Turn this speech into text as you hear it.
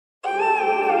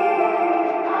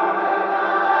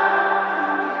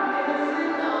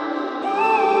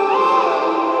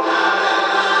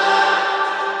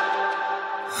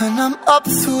I'm up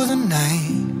through the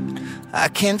night, I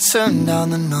can't turn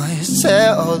down the noise,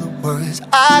 tear all the words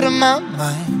out of my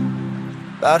mind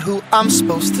about who I'm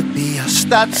supposed to be. I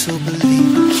start to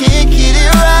believe I can't get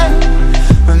it right.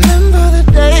 Remember the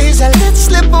days I let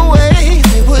slip away,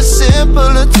 they were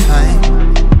simpler times.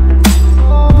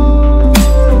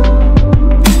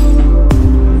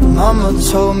 Mama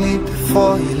told me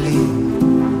before you leave,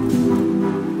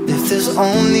 if there's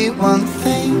only one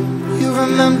thing you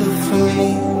remember from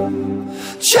me,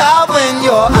 child, when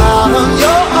you're out on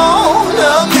your own,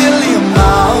 a million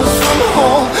miles from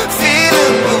home,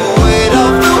 feeling the weight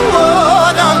of the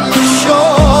world on your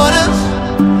shoulders,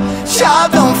 child,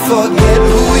 don't forget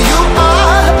who you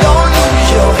are, don't lose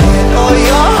your head or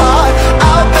your heart.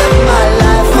 I'll bet my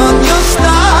life on your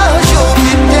stars, you'll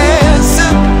be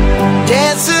dancing,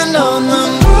 dancing on the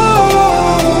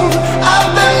moon. I'll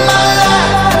bet my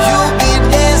life you'll be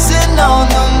dancing on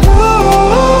the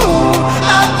moon.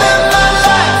 I'll bet my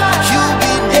life you'll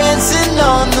be dancing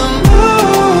on the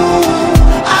moon.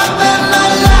 I'll bet my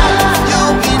life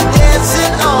you'll be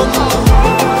dancing on the moon.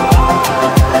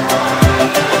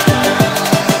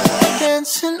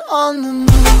 Dancing on the moon.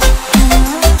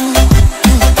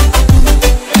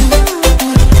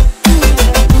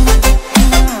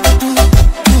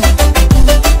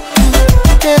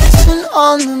 Dancing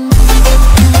on the moon.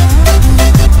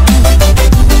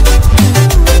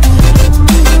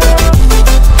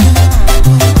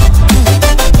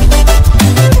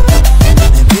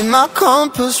 Maybe my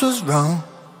compass was wrong,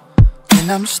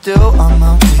 and I'm still on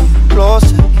my way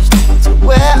closer each day to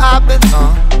where I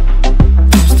belong.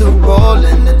 I'm still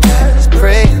rolling the dice,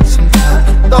 praying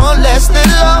sometimes don't last it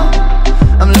long.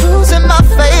 I'm losing my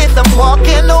faith, I'm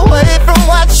walking away from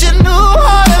what you knew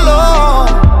all along.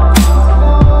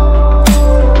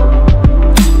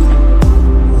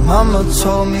 Mama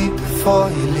told me before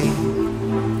you leave,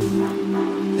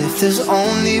 if there's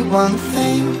only one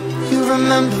thing you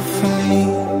remember from me,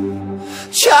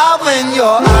 child, when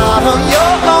you're out on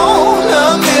your own, a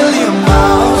million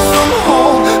miles from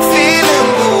home, feeling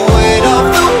the weight of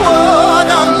the world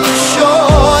on your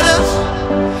shoulders,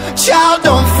 child,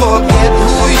 don't forget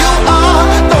who you are,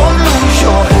 don't lose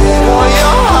your head or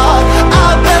your heart.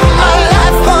 I'll bet my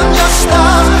life on your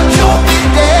stars, you'll be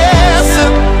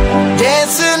dancing,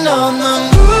 dancing on the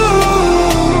moon.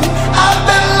 I'll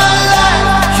bet my life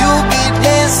you'll be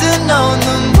dancing on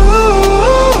the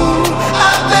moon.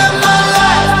 I'll bet my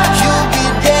life you'll be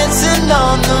dancing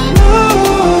on the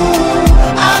moon.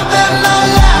 I'll bet my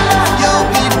life you'll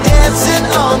be dancing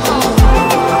on the moon.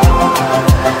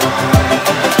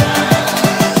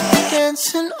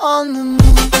 Dancing on the moon.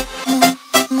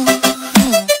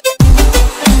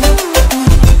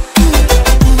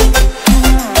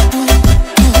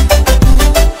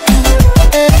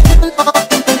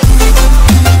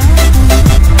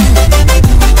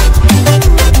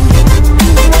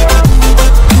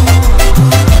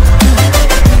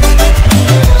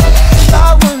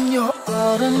 Child, when you're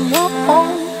out on your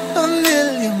own, a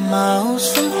million miles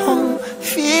from home,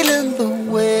 feeling the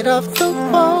weight of the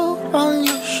world on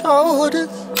your shoulders,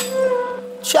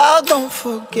 child, don't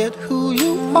forget who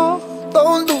you are,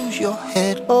 don't lose your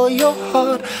head or your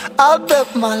heart. I'll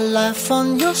bet my life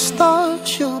on your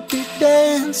stars, you'll be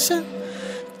dancing,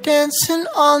 dancing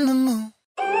on the moon.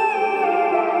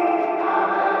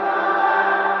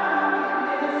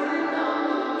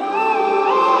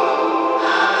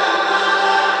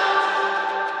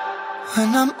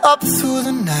 When I'm up through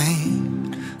the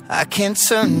night, I can't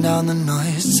turn down the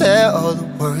noise, tear all the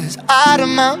words out of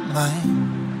my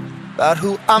mind about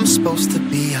who I'm supposed to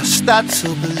be. I start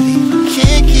to believe I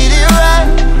can't get it right.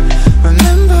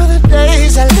 Remember the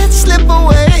days I let slip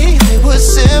away, they were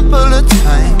simpler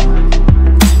times.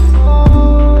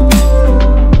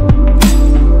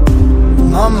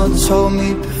 Mama told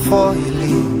me before you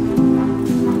leave,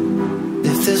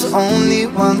 if there's only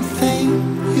one thing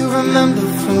you remember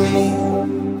from me,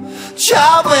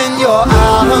 child, when you're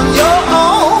out on your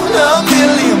own, a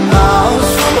million miles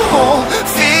from home,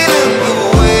 feeling the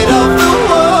weight of the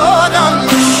world on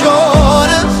your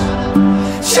shoulders,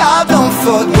 child, don't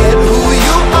forget who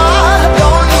you are,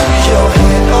 don't lose your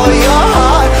head or your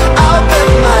heart. I'll bet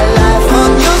my life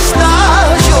on your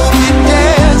stars, you'll be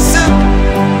dancing,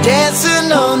 dancing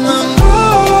on the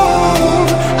moon.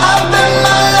 I'll bet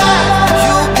my life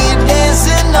you'll be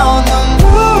dancing on the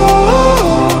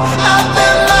moon. I'll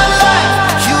bet my life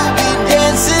you'll be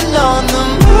dancing on the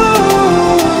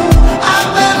moon. I'll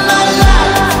bet my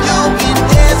life you'll be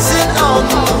dancing on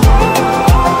the moon.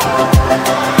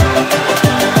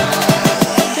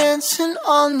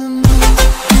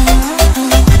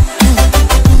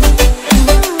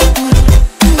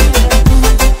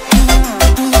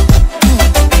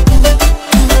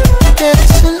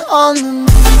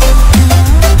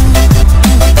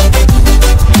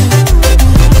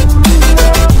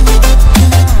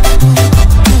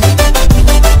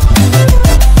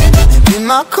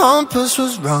 compass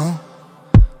was wrong,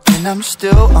 and I'm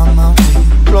still on my way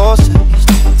closer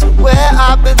to where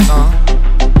I belong.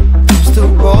 I'm still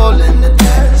rolling the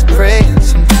dice, praying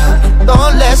sometimes it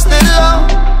don't last it long.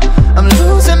 I'm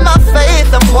losing my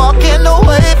faith, I'm walking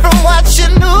away from what you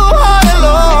knew all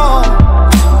along.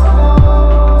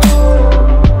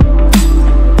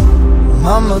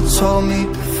 Mama told me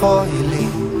before you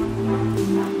leave,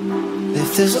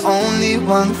 if there's only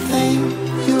one thing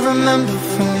you remember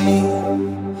from me,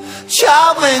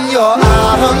 child, when you're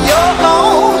out on your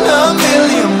own, a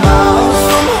million miles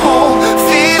from home,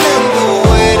 feeling the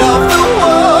weight of the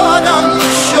world on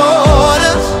your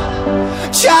shoulders.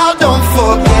 Child, don't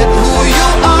forget who you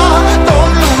are,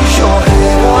 don't lose your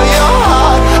head or your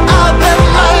heart. I'll bet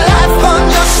my life on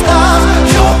your stars,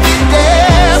 you'll be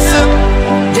dancing,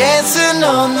 dancing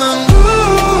on the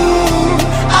moon.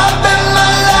 I'll bet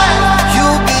my life,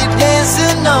 you'll be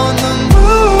dancing on the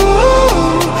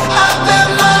moon. I'll bet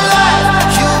my life,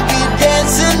 you'll be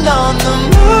dancing on the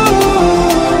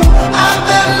moon. I'll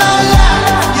bet my life,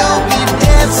 you'll be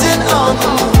dancing on the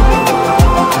moon.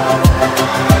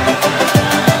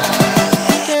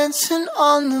 Dancing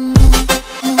on the moon.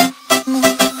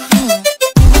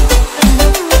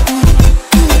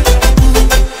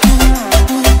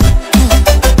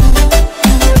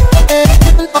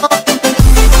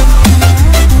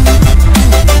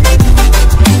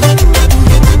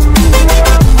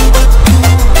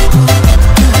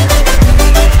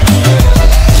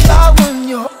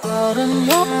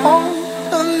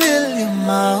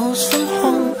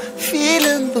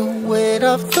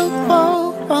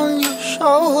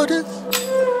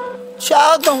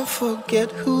 Child, don't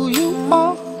forget who you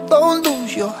are, don't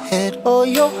lose your head or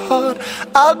your heart.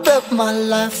 I'll bet my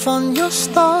life on your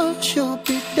stars, you'll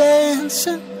be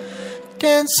dancing,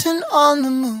 dancing on the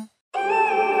moon.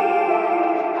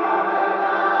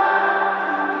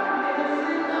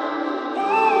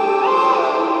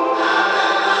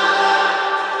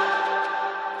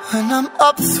 When I'm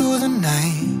up through the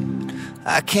night,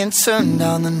 I can't turn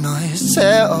down the noise,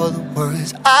 tear all the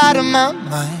words out of my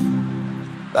mind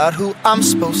about who I'm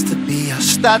supposed to be. I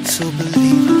start to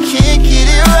believe I can't get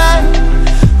it right.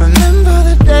 Remember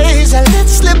the days I let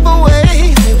slip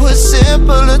away, they were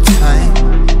simpler times.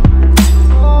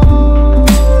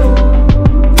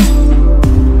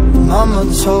 Mama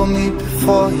told me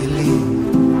before you leave,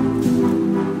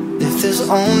 if there's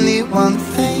only one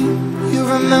thing you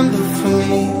remember from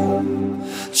me,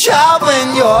 child,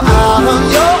 when you're out on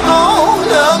your own,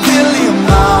 a million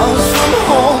miles from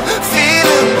home,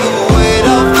 feeling the weight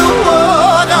of the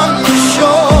world on your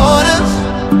shoulders.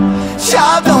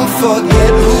 Child, don't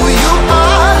forget who you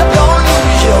are, don't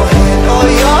lose your head or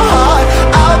your heart.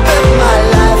 I'll bet my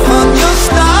life on your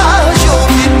stars, you'll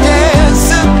be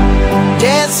dancing,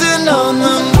 dancing on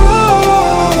the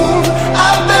moon.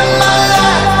 I'll bet my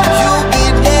life, you'll be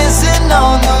dancing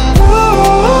on the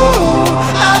moon.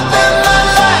 I'll bet my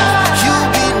life, you'll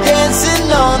be dancing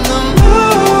on the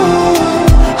moon.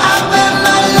 I'll bet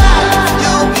my life,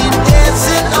 you'll be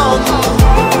dancing on the moon.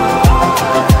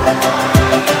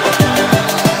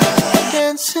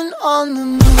 Dancing on the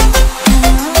moon.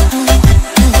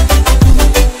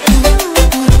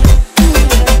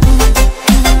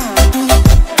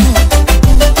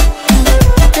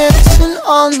 Dancing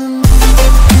on the moon.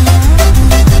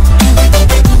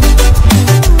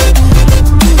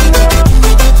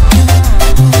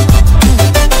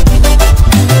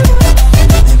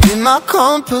 Maybe my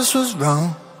compass was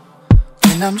wrong,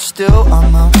 and I'm still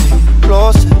on my way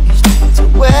closer to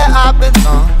where I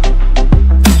belong.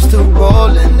 I'm still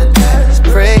rolling the dice,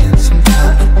 praying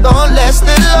sometimes it don't last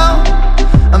it long.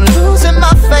 I'm losing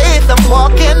my faith, I'm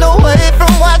walking away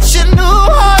from what you knew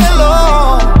all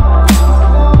along.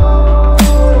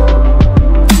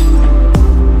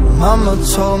 Mama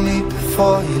told me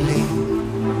before you leave,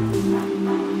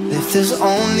 if there's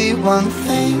only one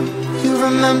thing you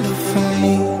remember from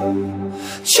me,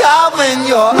 child, when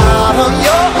you're out on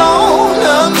your own,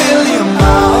 a million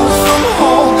miles from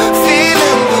home,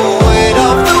 feeling the weight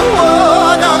of the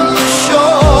world on your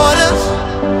shoulders.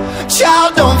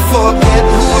 Child, don't forget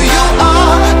who you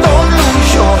are, don't lose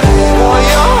your head or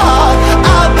your heart.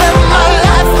 I'll bet my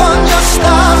life on your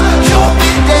stars, you'll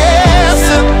be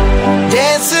dancing,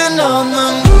 dancing on the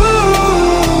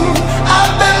moon.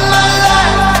 I'll bet my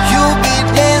life, you'll be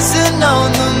dancing on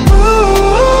the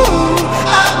moon.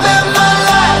 I'll bet my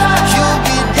life, you'll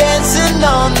be dancing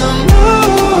on the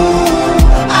moon.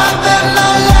 I'll bet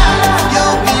my life,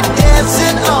 you'll be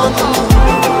dancing on the moon.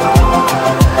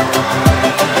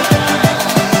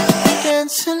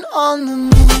 Dancing on the moon.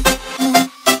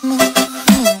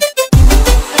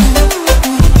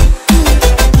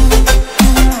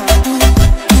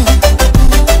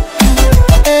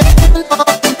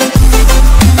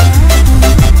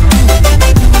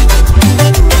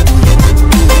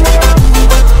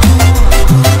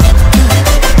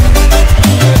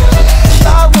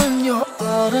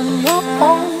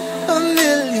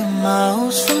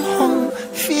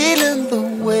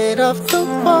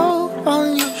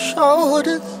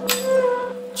 shoulders.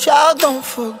 Child, don't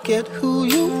forget who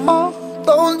you are.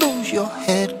 Don't lose your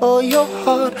head or your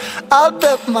heart. I'll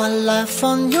bet my life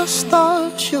on your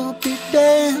stars. You'll be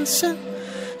dancing,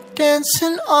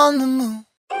 dancing on the moon.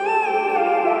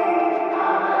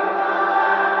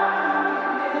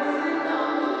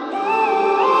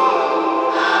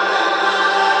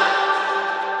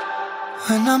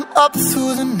 When I'm up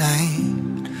through the night,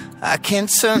 I can't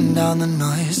turn down the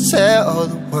noise. Say all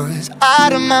the words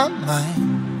out of my mind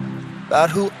about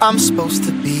who I'm supposed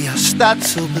to be. I start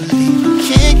to believe I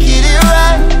can't get it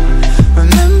right.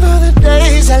 Remember the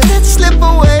days I let slip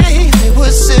away. They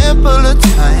were simpler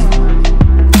times.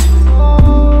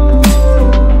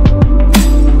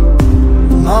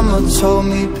 Mama told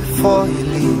me before you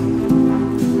leave,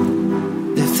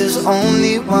 if there's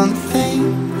only one thing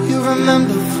you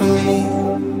remember from me,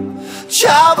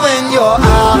 child, when you're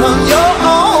out on your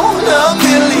own, a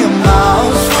million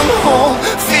miles from home,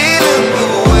 feeling the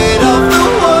weight of the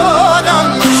world on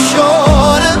your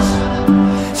shoulders.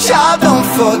 Child, don't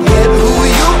forget who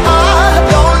you are.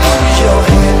 Don't lose your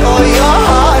head or your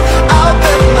heart. I'll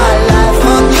bet my life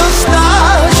on your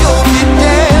stars. You'll be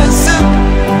dancing,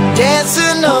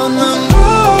 dancing on the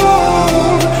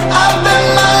moon. I'll bet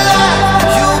my life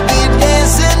you'll be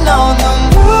dancing on the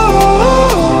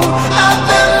moon. I'll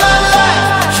bet my life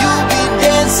you'll be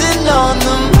dancing on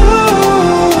the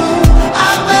moon.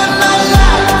 I'll bet my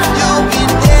life you'll be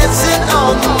dancing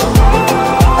on the moon.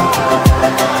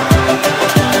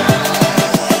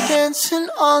 Dancing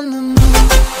on the moon.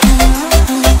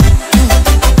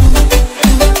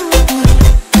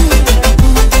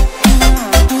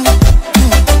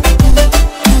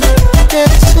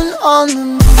 Dancing on the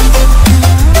moon.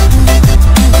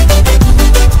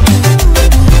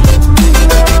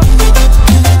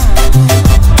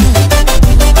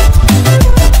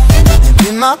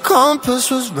 Maybe my compass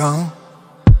was wrong,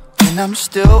 and I'm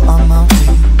still on my way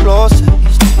closer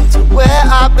each day to where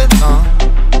I belong.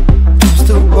 I'm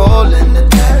still rolling the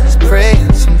dice,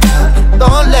 praying sometimes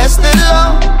don't last it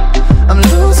long. I'm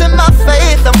losing my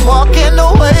faith, I'm walking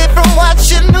away from what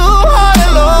you knew all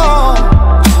along.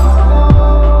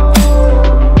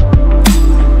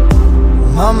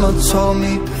 Mama told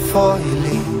me before you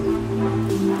leave,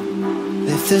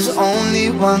 if there's only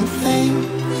one thing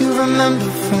you remember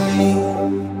from me,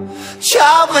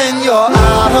 child, when you're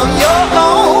out on your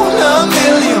own, a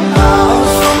million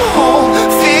miles from home,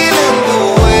 feeling the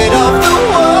weight of the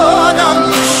world on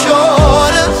your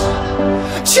shoulders.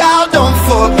 Child, don't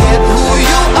forget who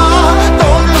you are.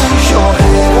 Don't lose your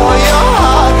head or your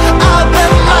heart. I'll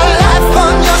bet my life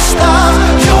on your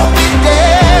stars. You'll be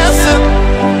dancing,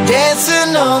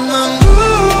 dancing on the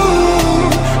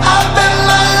moon. I'll bet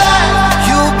my life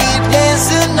you'll be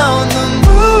dancing on the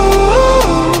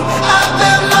moon. I'll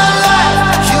bet my life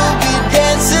you'll be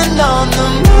dancing on the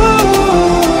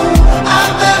moon.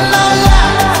 I'll bet my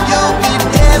life you'll be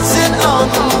dancing on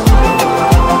the moon.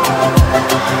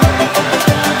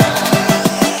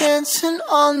 Dancing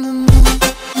on the moon.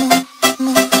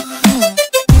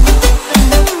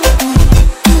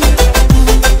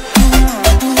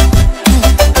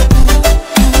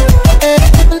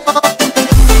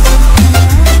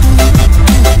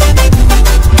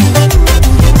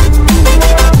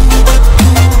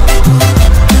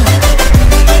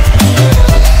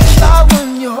 Child, when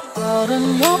you're out on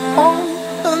your own,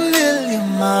 a million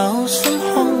miles from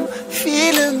home,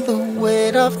 feeling the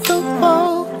weight of the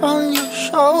world on your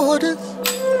shoulders.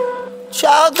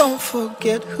 Child, don't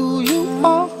forget who you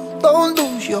are. Don't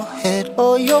lose your head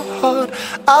or your heart.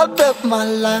 I'll bet my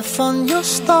life on your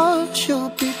stars. You'll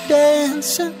be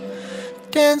dancing,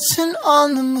 dancing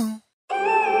on the moon.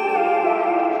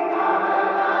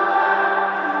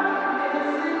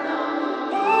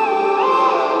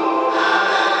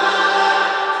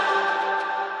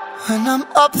 When I'm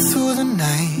up through the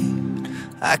night,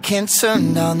 I can't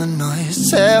turn down the noise.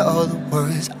 Say all the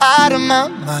words out of my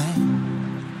mind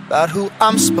about who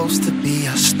I'm supposed to be.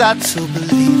 I start to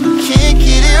believe I can't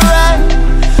get it right.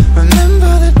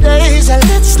 Remember the days I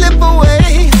let slip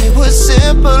away. They were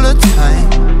simpler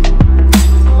times.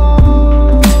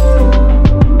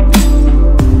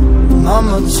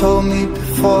 Mama told me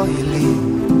before you leave,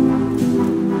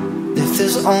 if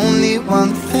there's only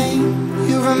one thing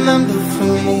you remember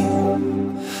from me,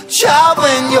 child,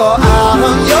 when you're out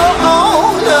on your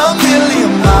own, a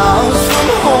million miles from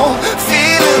home,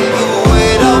 feeling the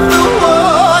weight of the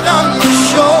world on your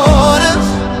shoulders.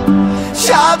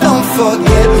 Child, don't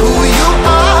forget who you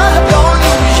are. Don't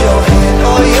lose your head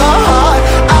or your heart.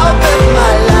 I'll bet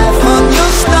my life on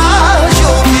your stars.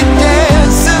 You'll be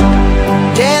dancing,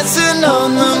 dancing on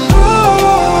the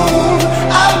moon.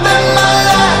 I'll bet my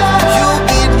life you'll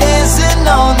be dancing.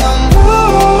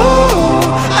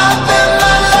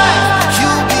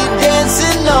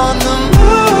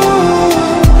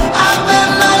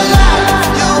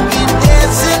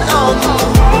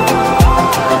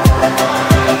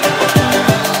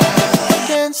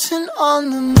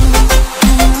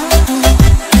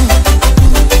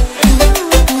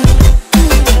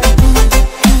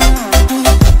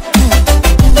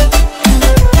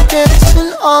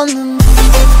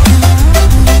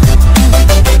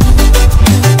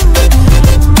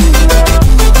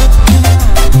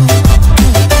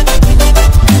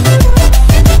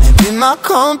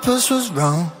 compass was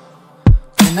wrong,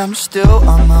 and I'm still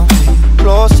on my way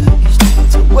closer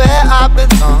to where I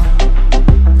belong.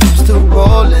 I'm still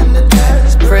rolling the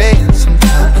dice, praying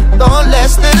sometimes it don't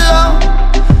last that long.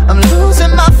 I'm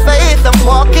losing my faith, I'm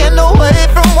walking away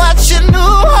from what you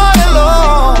knew all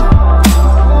along.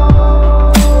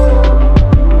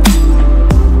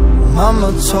 Mama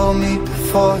told me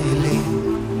before you leave,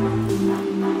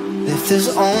 if there's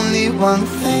only one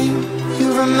thing you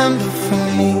remember from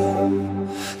me,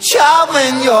 child,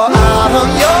 when you're out on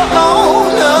your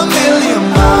own, a million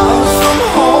miles from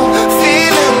home,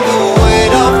 feeling the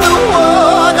weight of the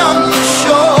world on your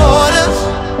shoulders.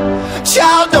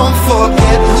 Child, don't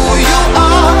forget who you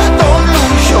are, don't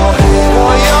lose your head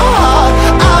or your heart.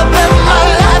 I'll bet my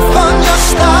life on your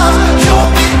stars,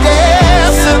 you'll be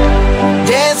dancing,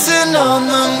 dancing on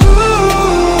the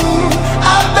moon.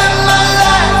 I'll bet my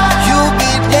life, you'll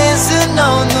be dancing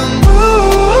on the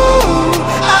moon.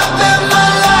 I'll bet my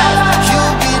life,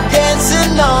 you'll be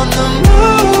dancing on the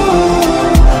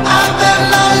moon. I'll bet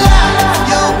my life,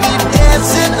 you'll be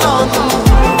dancing on the moon.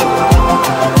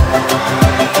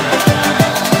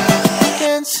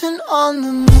 Dancing on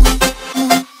the moon.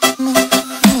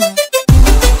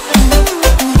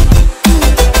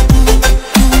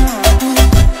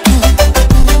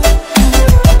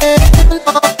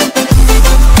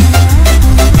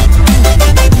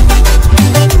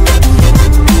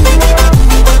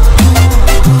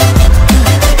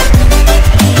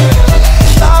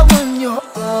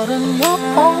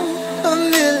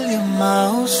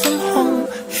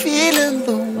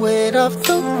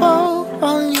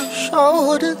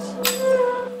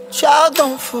 Child,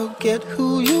 don't forget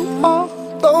who you are,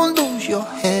 don't lose your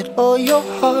head or your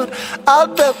heart. I'll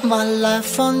bet my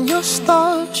life on your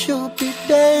stars, you'll be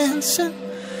dancing,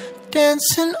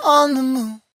 dancing on the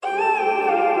moon.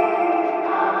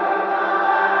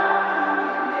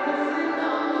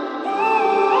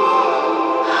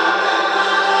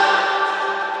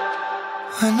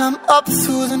 When I'm up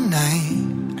through the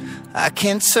night, I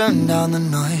can't turn down the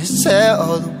noise, say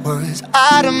all the words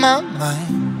out of my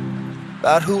mind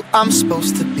about who I'm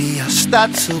supposed to be. I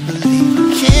start to believe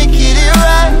I can't get it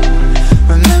right.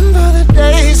 Remember the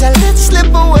days I let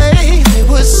slip away, they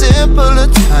were simpler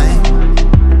times.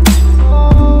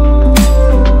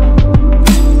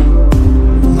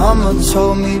 Mama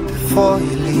told me before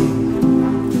you leave,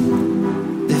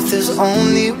 if there's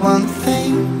only one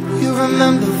thing you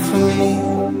remember from me,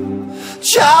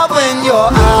 child, when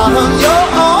you're out on your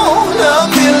own, a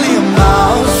million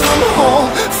miles from home,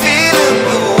 feeling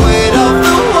the weight of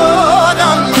the world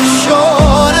on your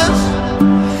shoulders.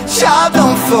 Child,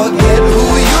 don't forget who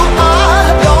you are,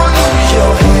 don't lose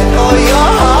your head or your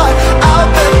heart. I'll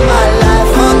bet my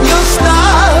life on your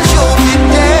stars, you'll be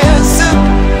dancing,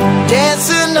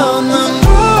 dancing on the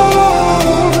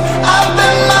moon. I'll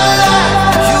bet my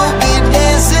life, you'll be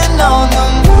dancing on the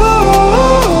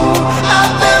moon.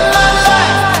 I'll bet my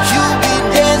life, you'll be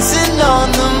dancing on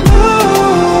the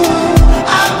moon.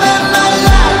 I'll bet my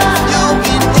life, you'll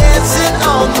be dancing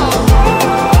on the moon.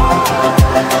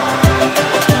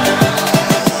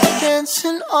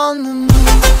 Dancing on the moon.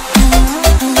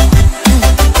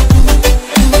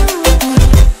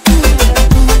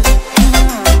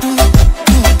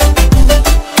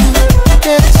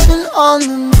 Dancing on the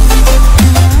moon.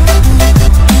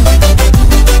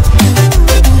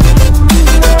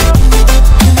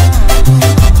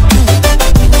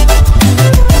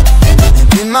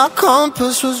 Maybe my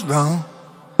compass was wrong,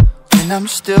 and I'm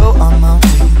still on my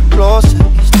way closer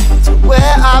to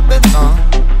where I belong.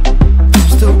 I'm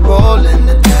still rolling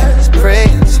the dice,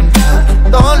 praying sometimes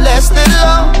it don't last that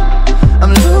long.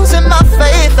 I'm losing my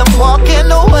faith, I'm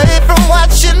walking away from what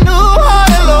you knew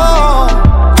all along.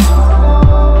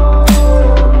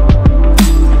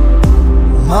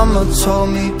 Mama told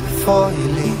me before you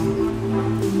leave,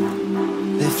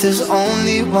 if there's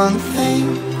only one thing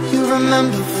you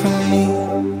remember from me,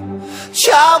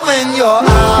 child, when you're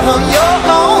out on your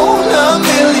own, a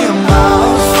million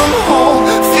miles from home,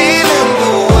 feeling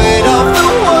the weight of the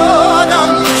world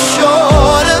on your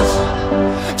shoulders.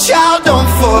 Child,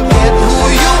 don't forget who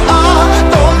you are,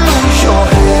 don't lose your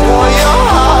head or your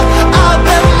heart. I'll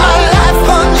bet my life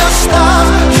on your stars,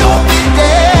 you'll be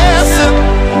dancing,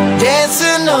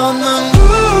 dancing on the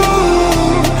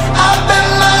moon. I'll bet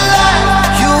my life,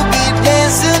 you'll be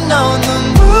dancing on the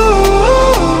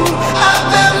moon. I'll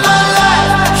bet my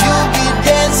life, you'll be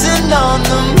dancing on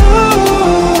the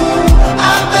moon.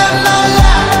 I'll bet my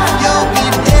life, you'll be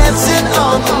dancing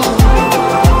on the moon.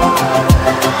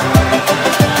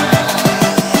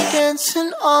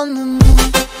 Dancing on the moon.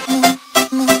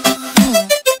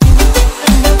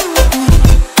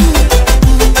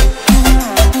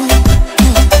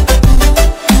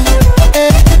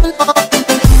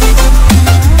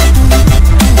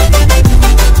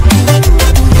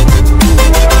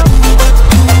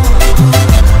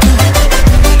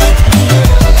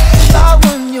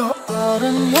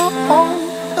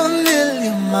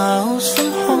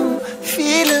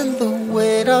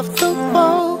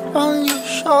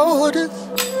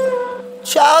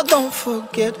 Child, don't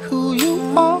forget who you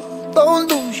are. Don't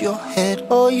lose your head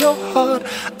or your heart.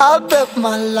 I'll bet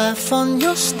my life on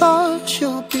your stars.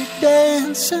 You'll be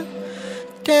dancing,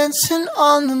 dancing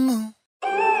on the moon.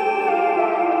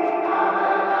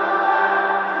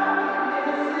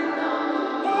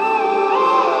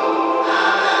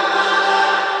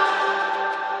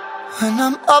 When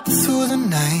I'm up through the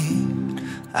night,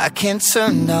 I can't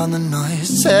turn down the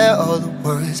noise. Say all the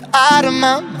words out of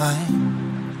my mind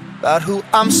about who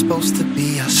I'm supposed to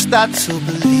be. I start to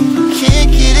believe I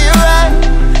can't get it right.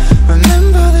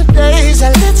 Remember the days I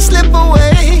let slip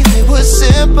away. They were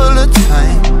simpler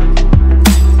times.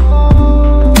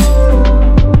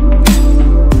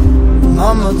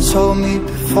 Mama told me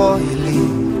before you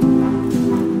leave,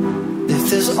 if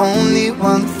there's only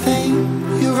one thing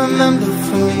you remember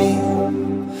from me,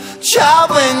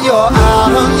 child, when you're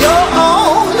out on your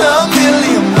own, a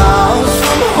million miles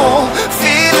from home,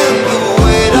 feeling the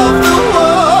weight of the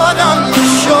world on your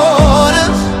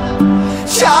shoulders.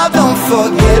 Child, don't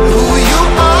forget who you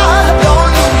are. Don't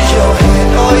lose your head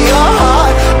or your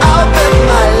heart. I'll bet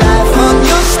my life on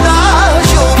your stars.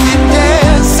 You'll be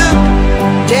dancing,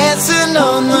 dancing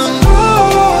on the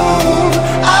moon.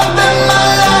 I'll bet my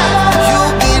life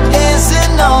you'll be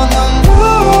dancing on the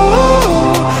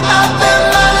moon. I'll bet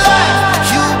my life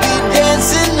you'll be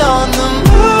dancing on the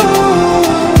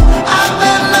moon. I'll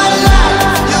bet my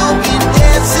life you'll be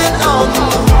dancing on the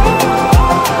moon.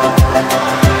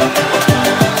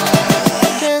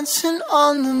 Dancing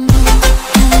on the moon.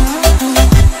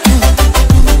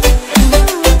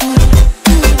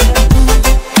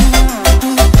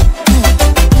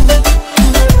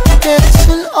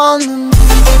 Dancing on the moon.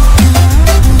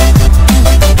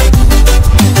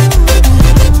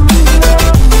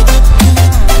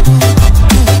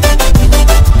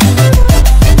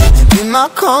 Maybe my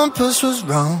compass was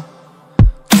wrong,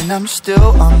 and I'm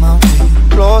still on my way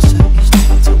closer each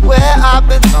day to where I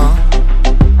belong.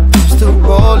 I'm still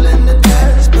rolling the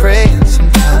dice, praying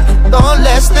sometimes it don't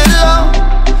last that long.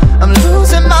 I'm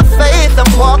losing my faith,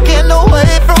 I'm walking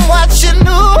away from what you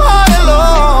knew all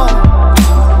along.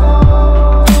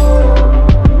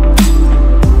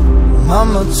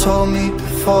 Mama told me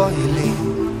before you leave,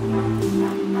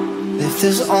 if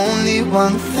there's only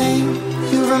one thing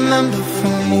you remember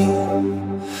from me,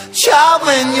 child,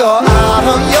 when you're out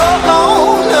on your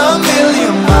own, a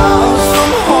million miles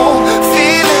from home,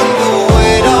 feeling the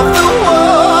weight of the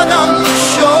world on your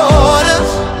shoulders.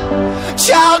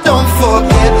 Child, don't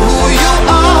forget who you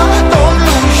are. Don't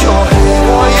lose your head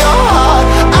or your heart.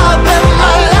 I'll bet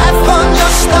my life on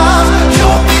your stars.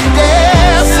 You'll be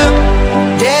dancing,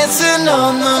 dancing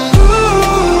on the moon.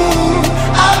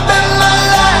 I'll bet my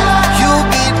life you'll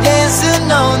be dancing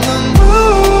on the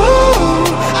moon.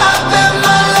 I'll bet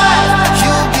my life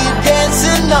you'll be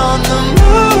dancing on the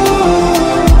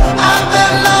moon. I'll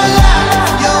bet my life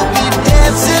you'll be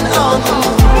dancing on the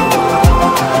moon.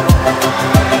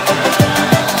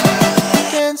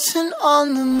 Dancing on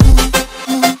the moon.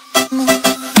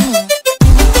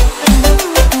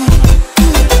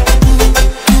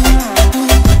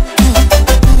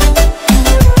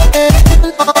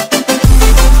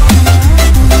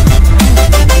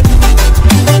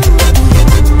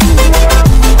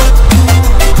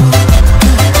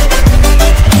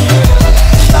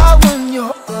 Child, when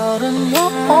you're out on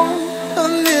your own, a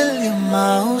million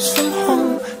miles from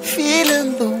home,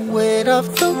 feeling the weight of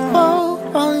the world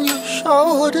on your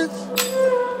shoulders.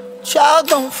 Child,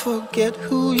 don't forget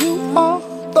who you are.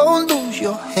 Don't lose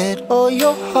your head or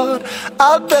your heart.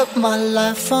 I'll bet my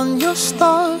life on your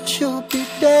stars. You'll be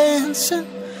dancing,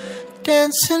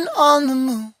 dancing on the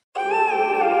moon.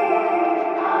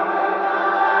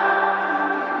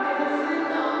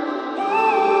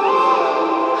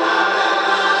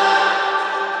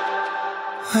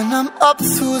 When I'm up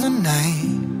through the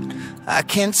night, I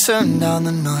can't turn down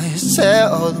the noise. Say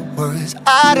all the words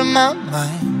out of my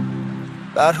mind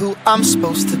about who I'm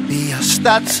supposed to be. I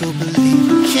start to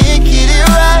believe I can't get it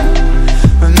right.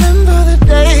 Remember the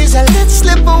days I let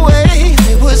slip away.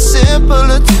 They were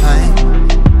simpler times.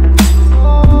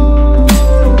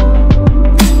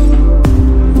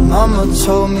 Mama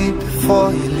told me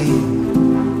before you leave,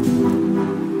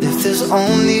 if there's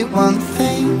only one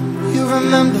thing you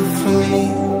remember from me,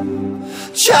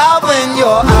 child, when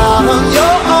you're out on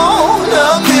your own, a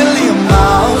million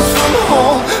miles from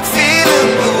home, feeling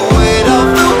the weight of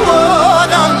the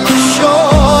world on your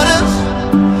shoulders.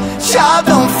 Child,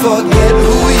 don't forget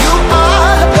who you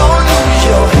are. Don't lose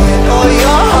your head or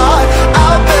your heart.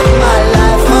 I'll bet my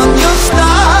life on your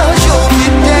stars. You'll be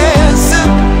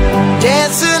dancing,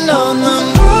 dancing on the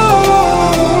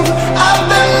moon. I'll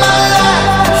bet my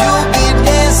life you'll be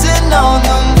dancing on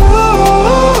the moon.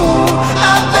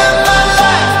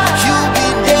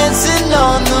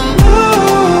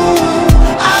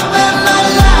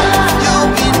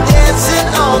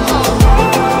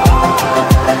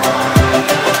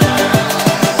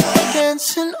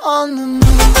 on the moon.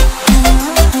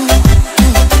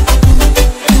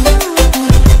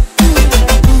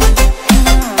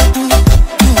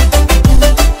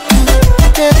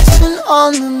 Dancing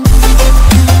on the moon.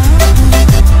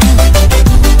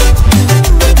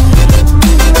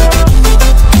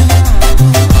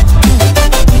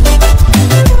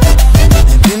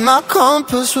 Maybe my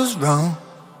compass was wrong,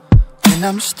 and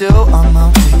I'm still on my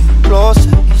way closer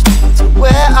each day to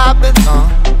where I belong.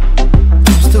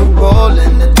 I'm still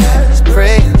rolling the dice,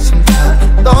 praying sometimes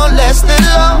don't last it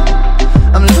long.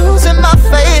 I'm losing my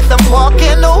faith, I'm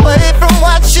walking away from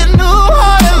what you knew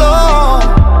all along.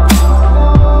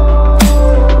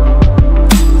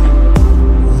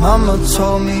 Mama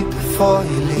told me before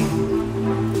you leave,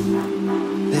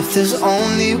 if there's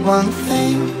only one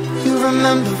thing you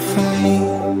remember from me,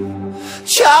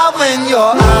 child, when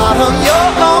you're out on your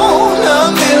own,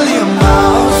 a million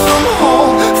miles from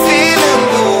home, feeling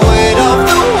the weight of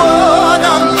the world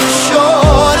on your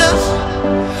shoulders.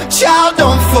 Child,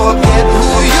 don't forget who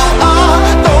you are,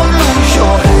 don't lose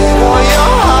your head or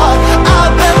your heart.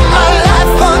 I'll bet my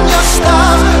life on your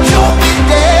stars, you'll be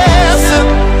dancing,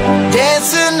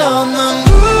 dancing on the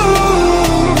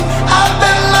moon. I'll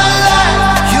bet my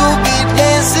life, you'll be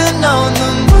dancing on the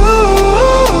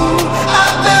moon.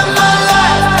 I'll bet my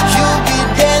life, you'll be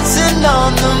dancing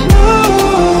on the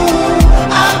moon.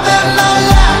 I'll bet my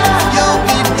life, you'll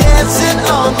be dancing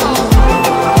on the moon.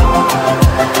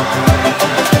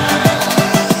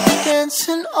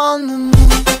 Dancing on the moon.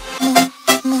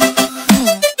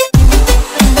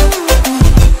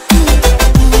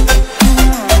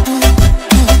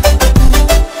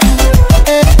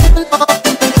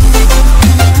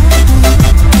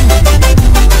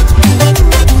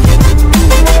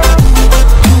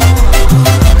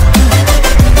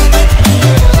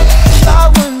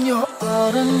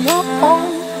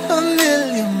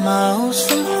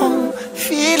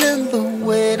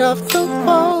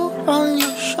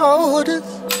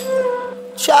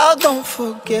 Child, don't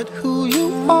forget who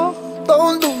you are,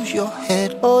 don't lose your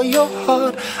head or your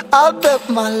heart. I'll bet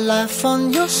my life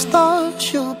on your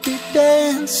stars, you'll be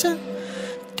dancing,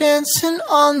 dancing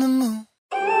on the moon.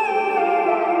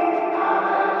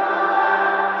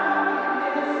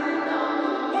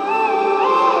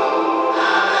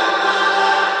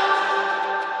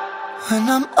 When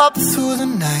I'm up through the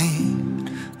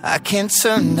night, I can't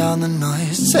turn down the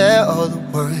noise, tear all the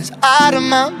worries out of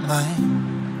my mind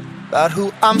about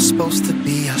who I'm supposed to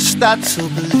be. I start to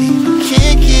believe I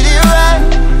can't get it right.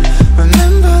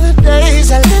 Remember the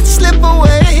days I let slip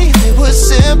away, they were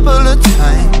simpler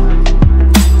times.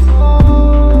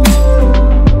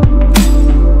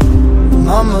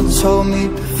 Mama told me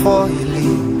before you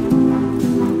leave,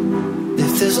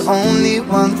 if there's only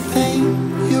one thing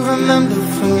you remember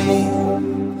from me,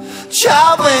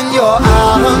 child, when you're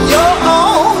out on your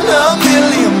own, a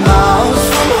million miles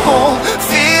from home,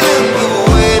 feeling the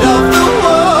weight of the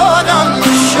world on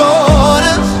your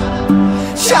shoulders.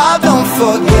 Child, don't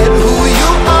forget who you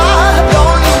are,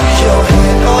 don't lose your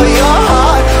head or your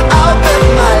heart. I'll bet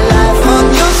my life on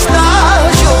your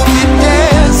stars, you'll be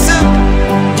dancing,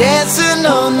 dancing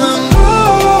on the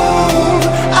moon.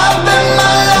 I'll bet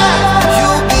my life,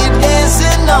 you'll be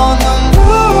dancing on the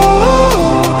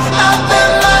moon. I'll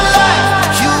bet my life,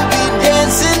 you'll be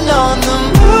dancing on the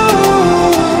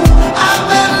moon. I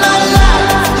bet my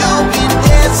life, you'll be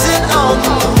dancing on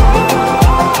the moon.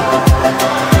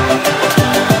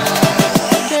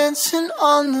 Dancing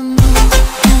on the moon.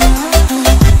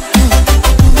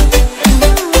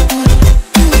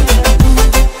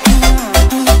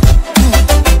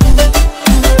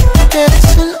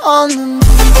 Dancing on the moon.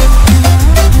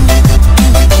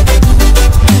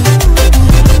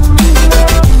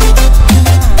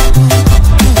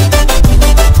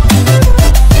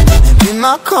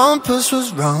 My compass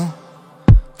was wrong,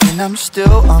 and I'm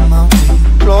still on my way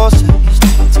closer each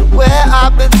day to where I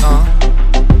belong.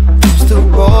 I'm still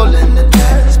rolling the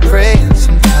dice, praying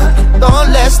sometimes don't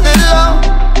last it long.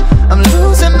 I'm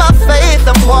losing my faith,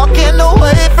 I'm walking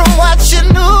away from what you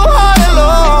knew all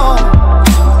along.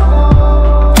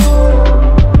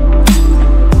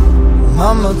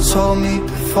 Mama told me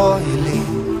before you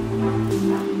leave,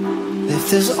 if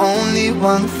there's only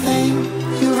one thing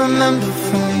you remember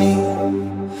from me,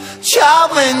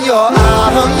 child, when you're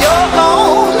out on your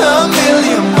own, a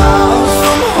million miles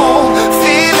from home,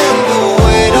 feeling the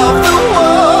weight of the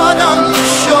world on your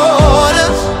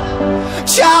shoulders.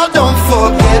 Child, don't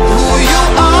forget who you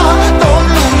are, don't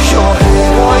lose your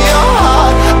head or your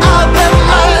heart. I'll bet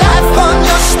my life on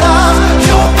your stars,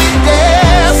 you'll be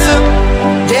dancing,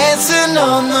 dancing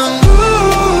on the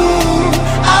moon.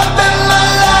 I'll bet my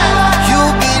life,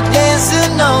 you'll be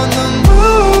dancing on the moon.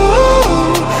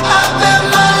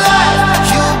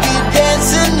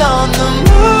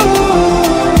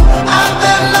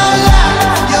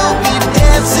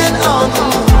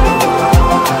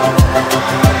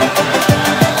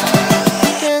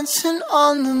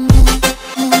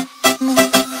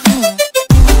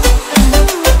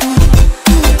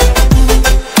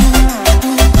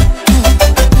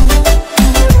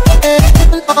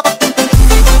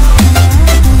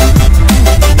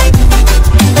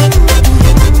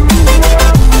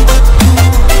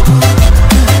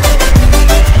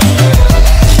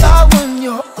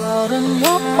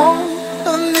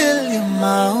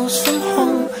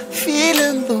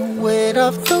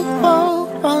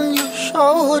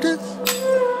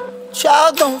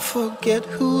 Child, don't forget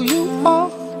who you are.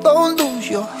 Don't lose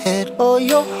your head or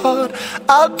your heart.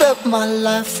 I bet my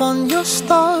life on your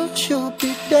stars. You'll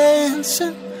be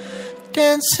dancing,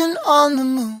 dancing on the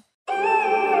moon.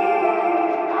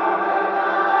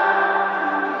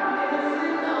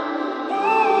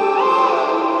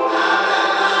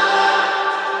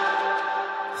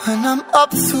 When I'm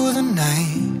up through the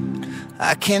night,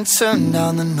 I can't turn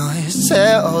down the noise.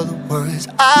 Say all the words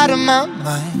out of my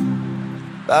mind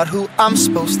about who I'm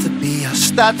supposed to be. I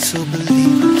start to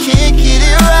believe I can't get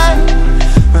it right.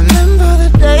 Remember the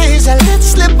days I let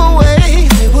slip away.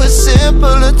 They were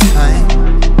simpler times.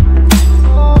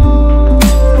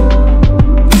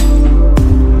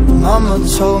 Mama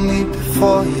told me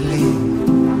before you leave,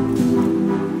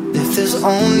 if there's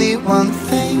only one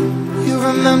thing you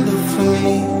remember from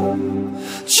me,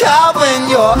 child, when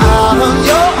you're out on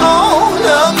your own,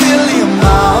 a million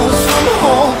miles from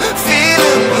home,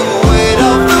 feeling the weight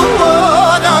of the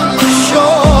world on your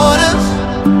shoulders.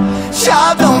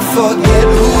 Child, don't forget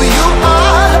who you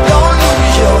are. Don't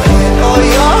lose your head or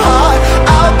your heart.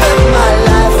 I'll bet my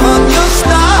life on your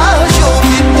stars. You'll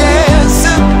be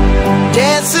dancing,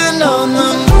 dancing on the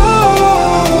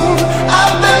moon.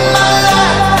 I'll bet my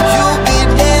life you'll be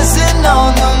dancing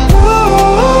on the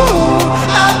moon.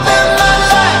 I'll bet my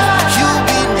life you'll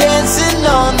be dancing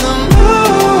on the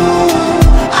moon.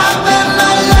 I'll bet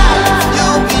my life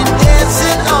you'll be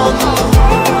dancing on the moon.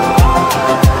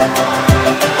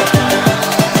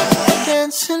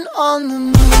 Dancing on the moon.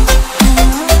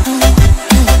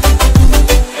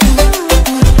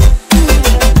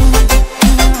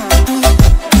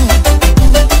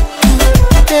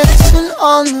 Dancing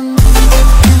on the moon.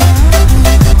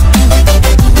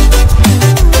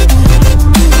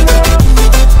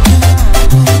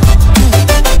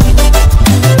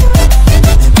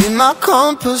 Maybe my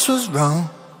compass was wrong,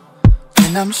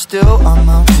 and I'm still on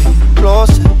my way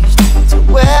closer each day to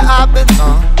where I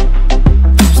belong.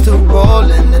 I'm still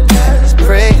rolling the dice,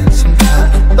 praying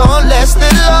sometimes it don't last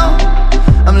that long.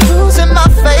 I'm losing my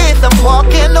faith, I'm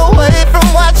walking away from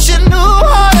what you knew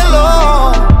all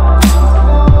along.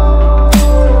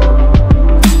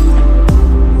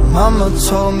 Mama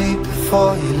told me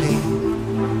before you leave,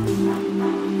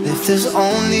 if there's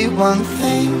only one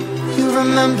thing you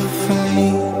remember from me,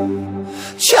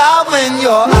 child, when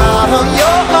you're out on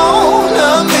your own,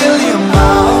 a million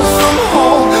miles from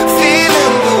home,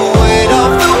 feeling the weight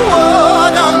of the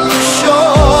world on your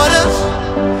shoulders.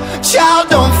 Child,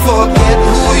 don't forget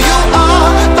who you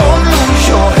are. Don't lose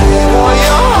your head or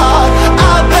your heart.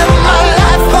 I'll bet my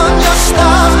life on your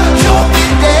stars. You'll be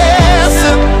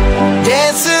dancing,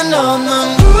 dancing on the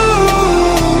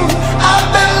moon. I'll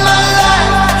bet my life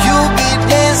you'll be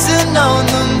dancing on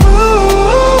the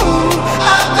moon.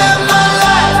 I'll bet my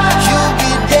life you'll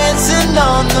be dancing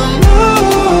on the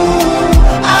moon.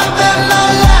 I'll bet my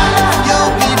life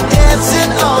you'll be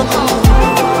dancing on the moon.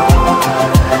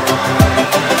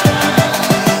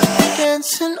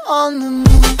 Dancing on the moon.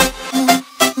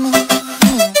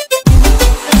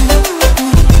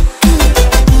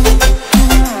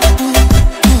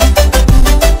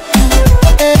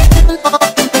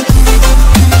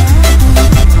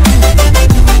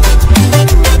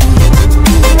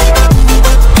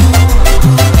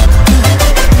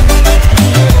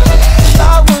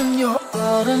 Child, when you're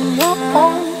out on your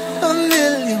own, a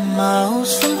million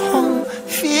miles from home,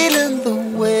 feeling the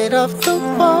weight of the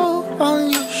world on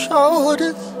your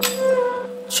shoulders.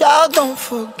 Child, don't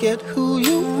forget who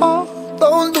you are.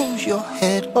 Don't lose your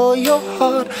head or your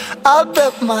heart. I'll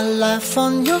bet my life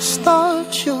on your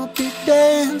stars. You'll be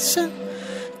dancing,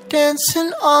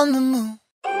 dancing on the moon.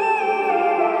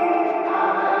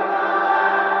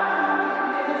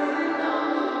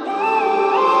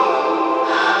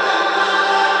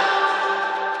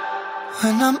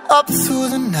 When I'm up through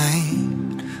the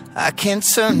night, I can't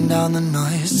turn down the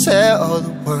noise. Say all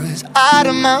the words out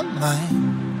of my mind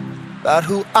about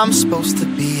who I'm supposed to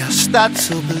be. I start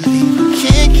to believe I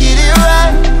can't get it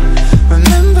right.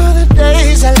 Remember the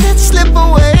days I let slip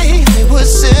away. They were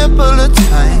simpler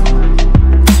times.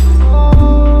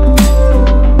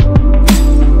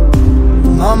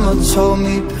 Mama told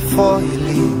me before you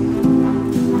leave,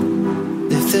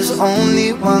 if there's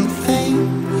only one thing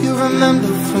you remember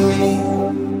remember from me.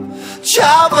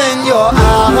 Child, when you're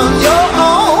out on your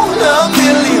own, a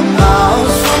million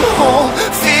miles from home,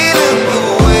 feeling the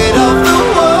weight of the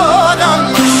world on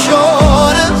your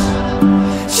shoulders.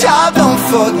 Child, don't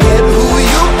forget who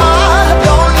you are,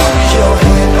 don't lose your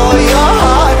head or your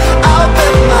heart. I'll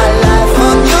bet my life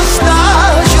on your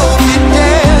stars. You'll be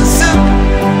dancing,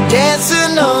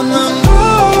 dancing on the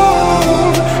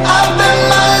moon. I'll bet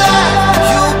my life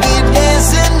you'll be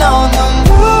dancing on the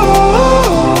moon.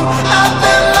 I'll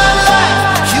bet my life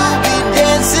you'll be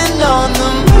dancing on the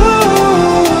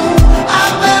moon.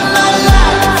 I'll bet my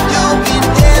life you'll be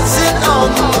dancing on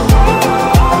the moon.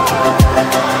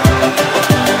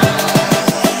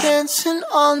 Dancing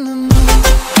on the moon.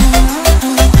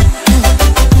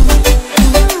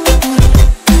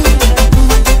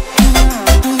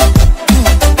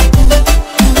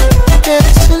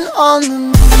 On the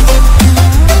moon.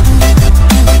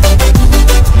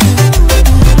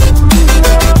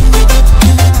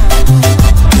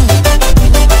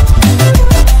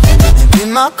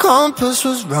 Maybe my compass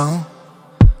was wrong,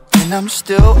 and I'm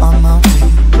still on my way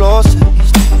closer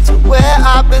each day to where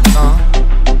I belong.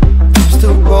 I'm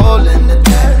still rolling the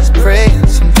dice, praying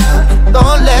sometimes it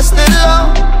don't last it long.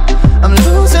 I'm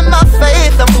losing my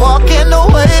faith, I'm walking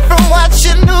away from what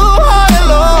you knew all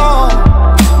along.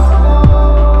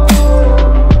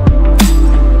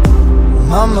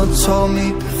 Mama told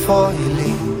me before you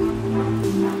leave,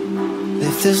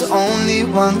 if there's only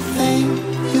one thing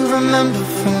you remember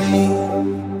from me.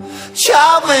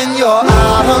 Child, when you're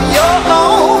out on your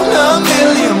own, a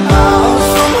million miles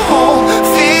from home,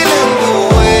 feeling the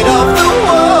weight of the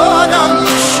world on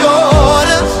your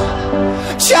shoulders.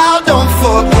 Child, don't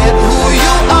forget who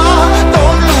you are,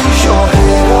 don't lose your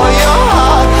head or your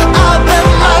heart. I'll bet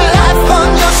my life on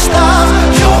your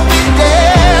stars. You'll be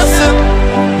dancing,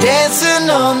 dancing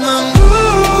on the moon.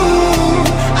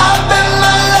 I bet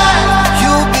my life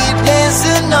you'll be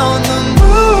dancing on the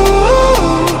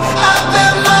moon. I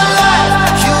bet my life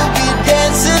you'll be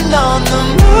dancing on the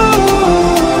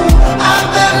moon. I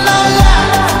bet my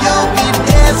life you'll be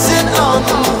dancing on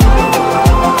the moon.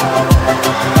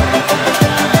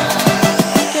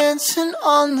 Dancing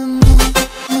on the moon.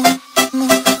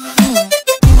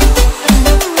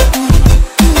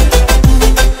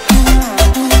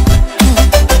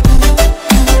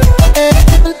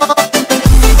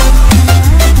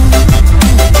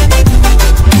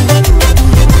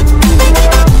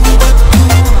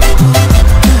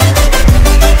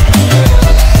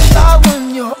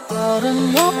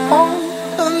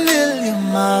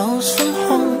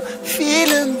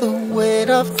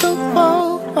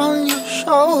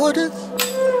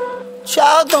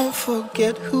 Child, don't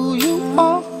forget who you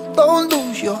are, don't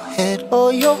lose your head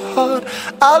or your heart.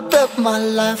 I'll bet my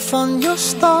life on your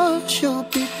stars. You'll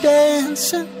be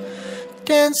dancing,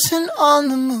 dancing on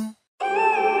the moon.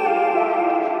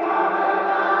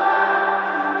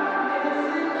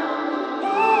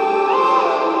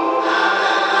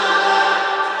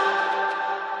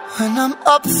 When I'm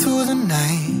up through the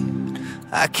night,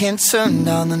 I can't turn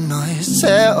down the noise,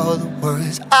 tear all the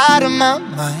words out of my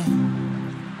mind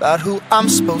about who I'm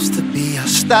supposed to be. I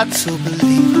start to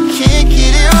believe I can't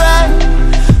get it right.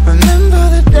 Remember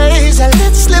the days I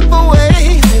let slip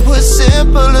away, they were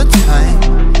simpler times.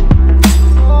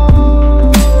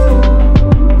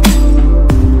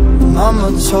 Mama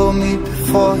told me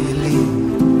before you leave,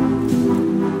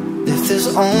 if there's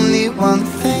only one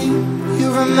thing you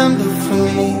remember from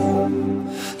me.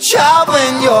 Child,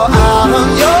 when you're out on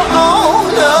your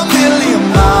own, a million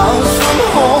miles from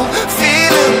home,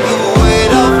 feeling the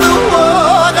weight of the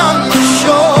world on your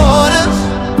shoulders.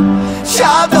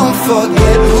 Child, don't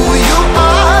forget who you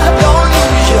are, don't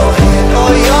lose your head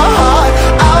or your heart.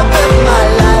 I'll bet my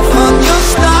life on your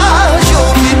stars.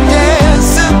 You'll be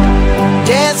dancing,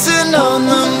 dancing on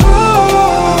the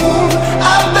moon.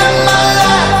 I'll bet my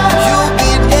life you'll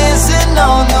be dancing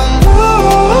on the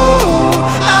moon.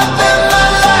 I'll bet my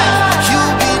life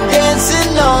you'll be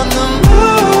dancing on the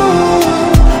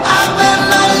moon. I bet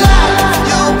my life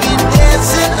you'll be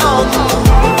dancing on the moon.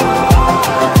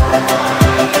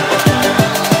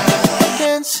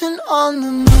 Dancing on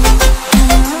the moon.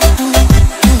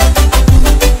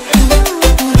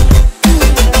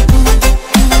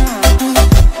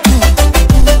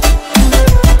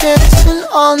 Dancing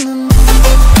on the moon.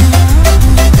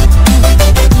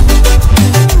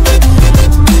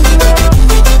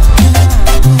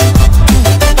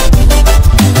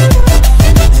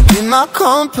 My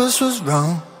compass was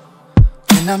wrong,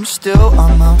 and I'm still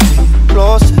on my way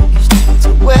closer each day to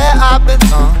where I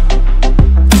belong.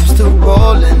 I'm still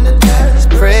rolling the dice,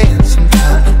 praying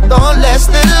sometimes it don't last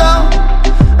it long.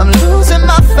 I'm losing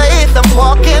my faith, I'm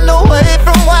walking away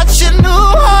from what you knew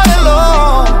all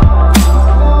along.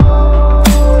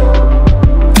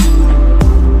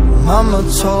 Mama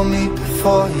told me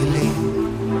before you leave,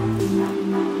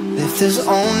 if there's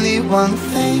only one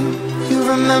thing you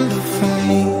remember from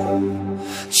me,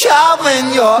 child,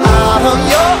 when you're out on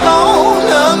your own,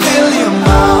 a million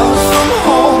miles from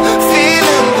home,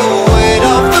 feeling the weight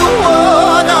of the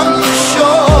world on your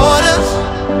shoulders.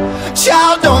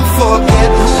 Child, don't forget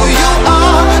who you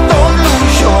are, don't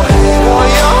lose your head or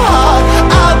your heart.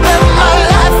 I'll bet my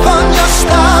life on your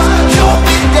stars, you'll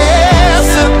be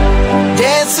dancing,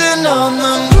 dancing on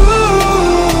the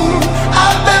moon.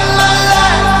 I'll bet my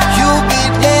life, you'll be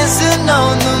dancing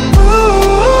on the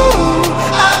moon.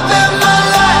 I'll bet my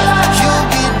life, you'll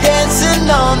be dancing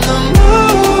on the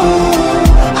moon.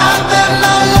 I'll bet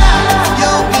my life,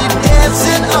 you'll be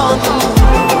dancing on the moon.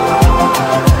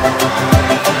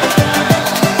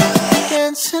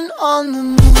 Dancing on the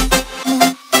moon.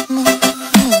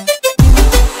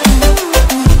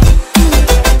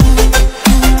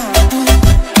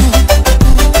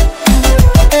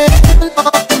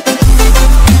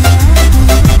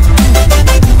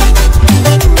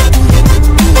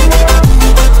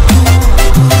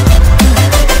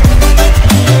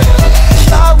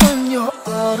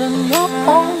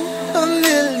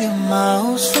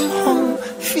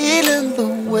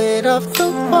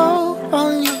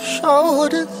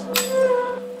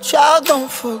 Child, don't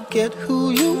forget who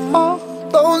you are,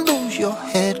 don't lose your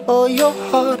head or your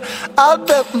heart. I'll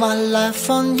bet my life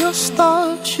on your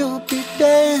stars, you'll be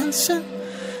dancing,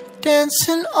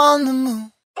 dancing on the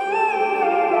moon.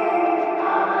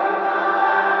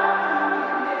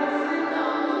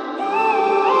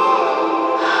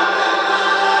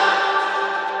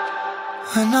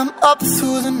 When I'm up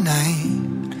through the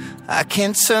night, I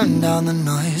can't turn down the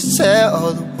noise, tear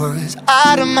all the words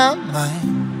out of my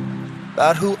mind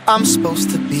about who I'm supposed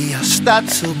to be. I start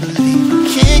to believe I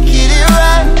can't get it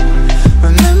right.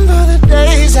 Remember the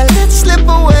days I let slip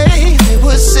away, they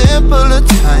were simpler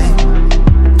times.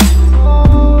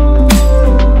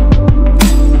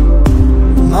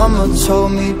 Mama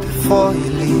told me before you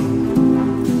leave,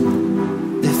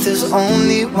 if there's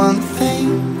only one thing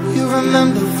you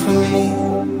remember from me,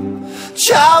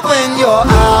 child, when you're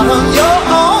out on your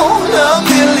own, a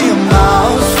million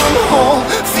miles from home,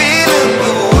 feeling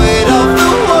the weight of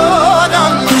the world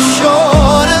on your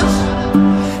shoulders.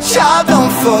 Child,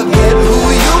 don't forget who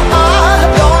you are,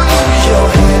 don't lose your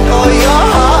head or your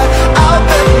heart. I'll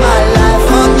bet my life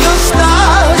on your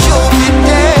stars, you'll be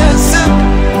dancing,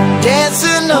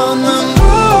 dancing on the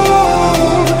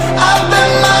moon. I'll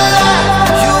bet my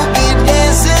life, you'll be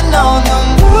dancing on the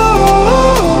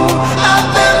moon. I'll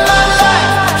bet my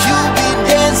life, you'll be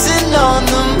dancing on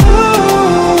the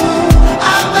moon.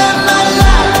 I'll bet my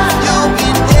life, you'll be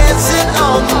dancing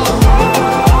on the moon.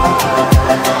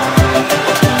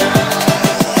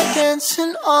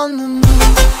 Dancing on the moon.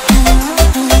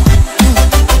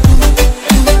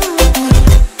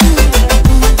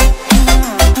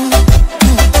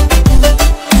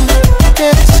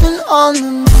 Dancing on the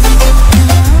moon.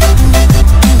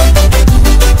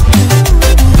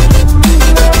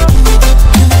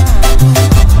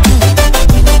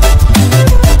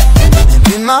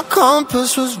 Maybe my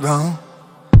compass was wrong,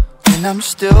 and I'm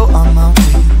still on my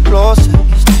way closer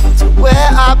to where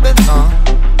I belong.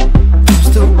 I'm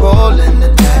still rolling the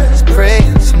dice,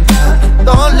 praying sometimes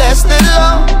don't last it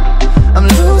long. I'm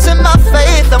losing my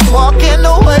faith, I'm walking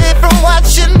away from what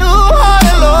you knew all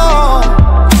along.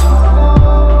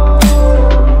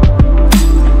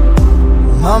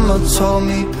 Mama told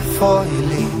me before you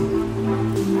leave,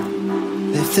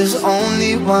 if there's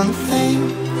only one thing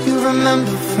you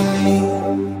remember from me,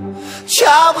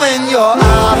 child, when you're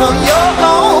out on your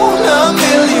own, a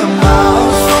million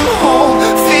miles from home,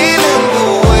 feeling the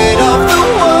weight of the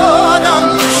world on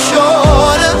your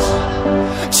shoulders.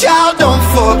 Child, don't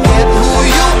forget who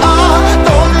you are,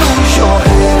 don't lose your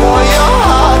head or your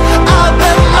heart. I'll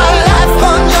bet my life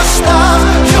on your stars,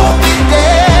 you'll be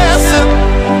dancing,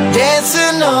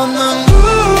 dancing on the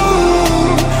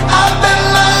moon. I'll bet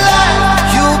my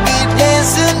life, you'll be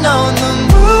dancing on the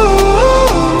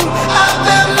moon. I'll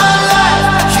bet my life,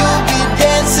 you'll be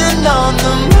dancing on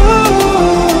the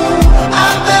moon.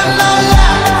 I'll bet my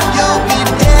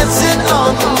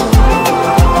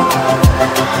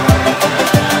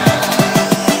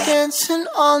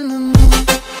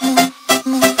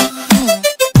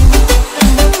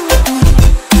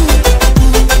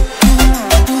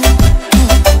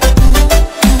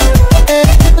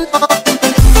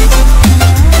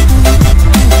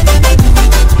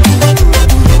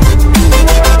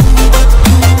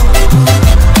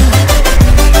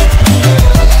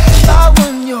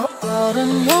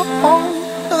own,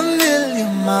 a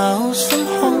million miles from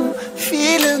home,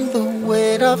 feeling the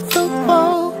weight of the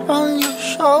world on your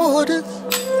shoulders.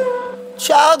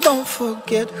 Child, don't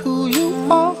forget who you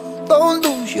are. Don't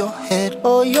lose your head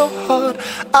or your heart.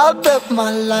 I'll bet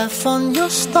my life on your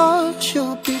stars.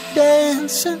 You'll be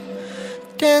dancing,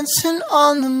 dancing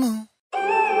on the moon.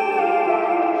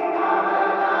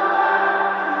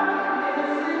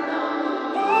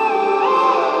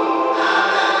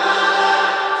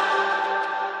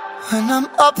 When I'm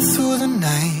up through the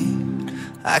night,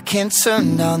 I can't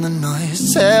turn down the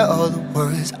noise. Say all the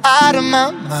words out of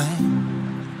my mind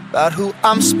about who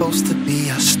I'm supposed to be.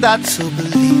 I start to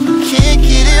believe I can't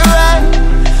get it right.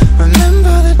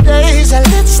 Remember the days I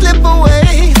let slip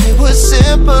away. They were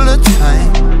simpler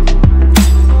times.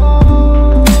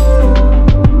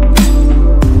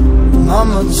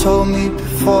 Mama told me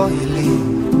before you leave,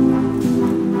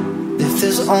 if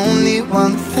there's only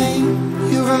one thing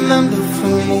you remember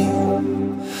from me,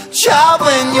 child,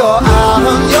 when you're out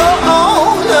on your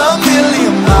own, a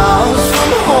million miles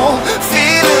from home,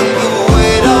 feeling the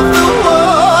weight of the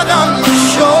world on your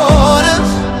shoulders.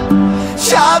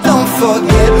 Child, don't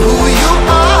forget who you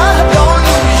are. Don't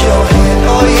lose your head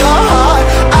or your heart.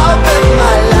 I'll bet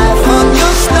my life on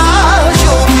your stars.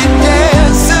 You'll be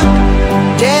dancing,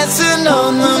 dancing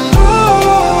on the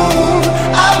moon.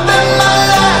 I'll bet my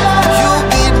life you'll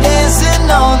be dancing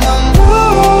on the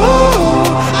moon.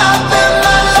 I'll bet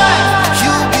my life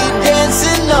you'll be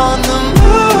dancing on the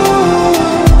moon.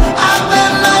 I'll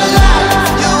bet my life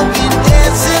you'll be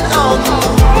dancing on the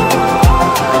moon.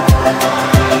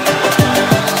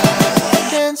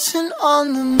 Dancing on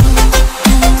the moon.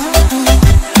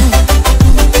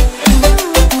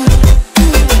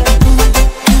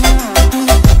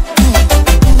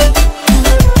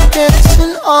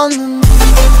 Dancing on the moon.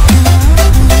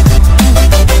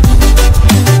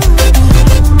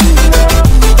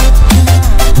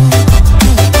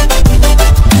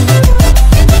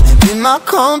 Maybe my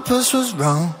compass was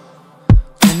wrong,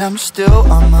 and I'm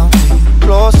still on my way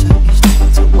closer each day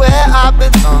to where I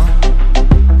belong.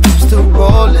 I'm still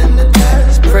rolling the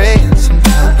dice, praying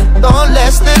sometimes it don't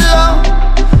last that long.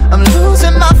 I'm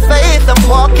losing my faith, I'm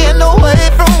walking away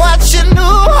from what you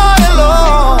knew all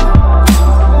along.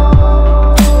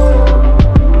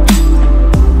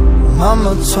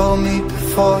 Mama told me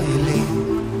before you leave,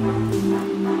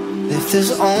 if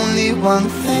there's only one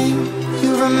thing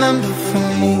you remember from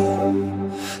me,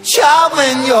 child,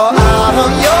 when you're out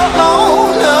on your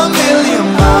own, a million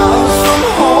miles from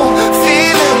home,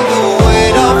 feeling the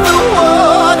weight of the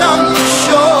world on your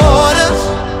shoulders.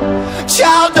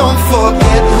 Child, don't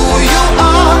forget who you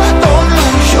are. Don't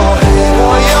lose your head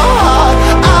or your heart.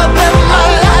 I'll bet my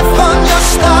life on your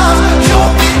stars.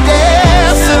 You'll be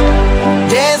dancing,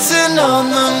 dancing on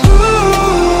the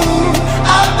moon.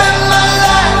 I'll bet my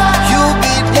life you'll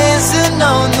be dancing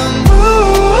on the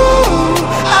moon.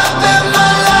 I'll bet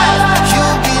my life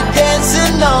you'll be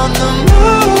dancing on the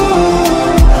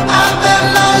moon. I'll bet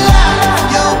my life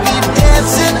you'll be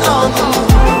dancing on the moon.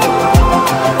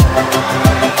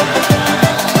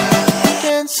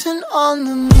 Dancing on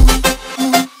the moon.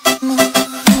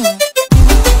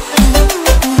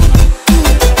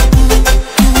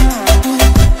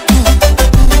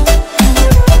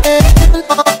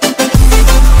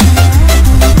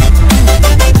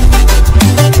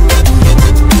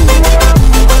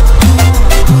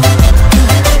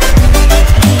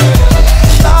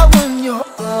 Child, when you're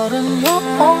out on your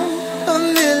own, a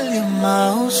million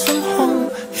miles from home,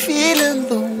 feeling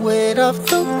the weight of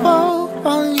the world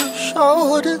on your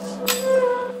shoulders.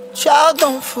 Child,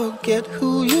 don't forget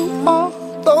who you are.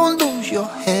 Don't lose your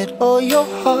head or your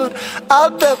heart.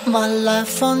 I'll bet my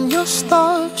life on your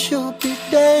stars. You'll be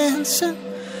dancing,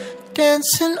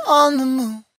 dancing on the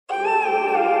moon.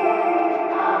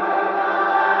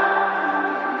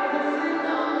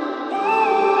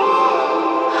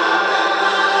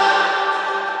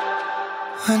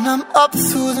 When I'm up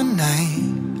through the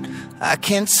night, I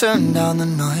can't turn down the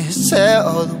noise. Say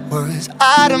all the words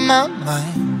out of my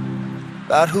mind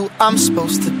about who I'm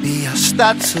supposed to be. I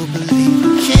start to believe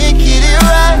I can't get it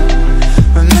right.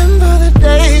 Remember the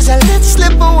days I let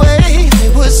slip away. They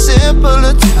were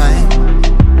simpler times.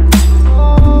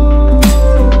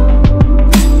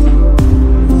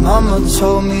 Mama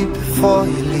told me before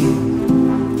you leave,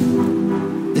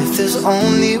 if there's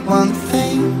only one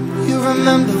thing you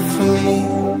remember from me,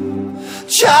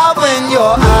 child, when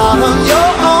you're out on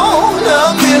your own, a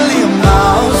million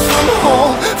miles from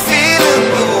home, feeling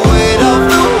the weight of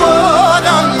the world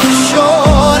on your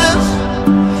shoulders.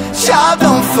 Child,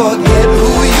 don't forget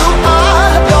who you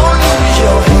are. Don't lose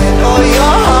your head or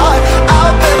your heart.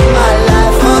 I'll bet my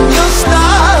life on your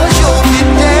stars. You'll be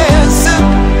there.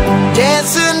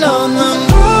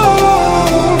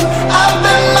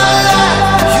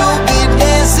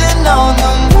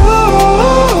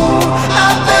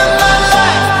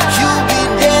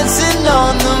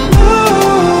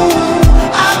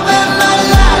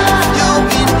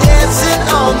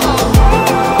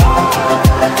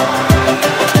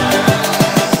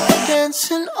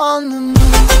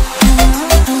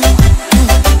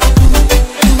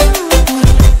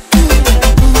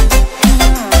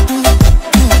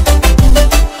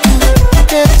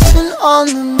 on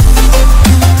the moon.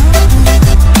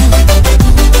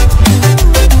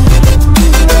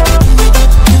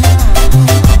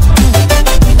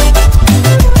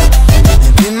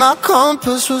 Maybe my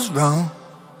compass was wrong,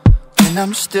 and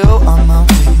I'm still on my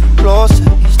way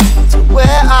closer to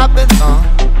where I belong.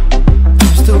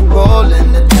 I'm still rolling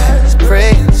the dice,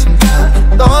 praying sometimes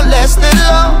it don't last that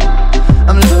long.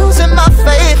 I'm losing my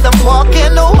faith, I'm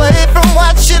walking away from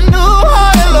what you knew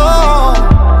all along.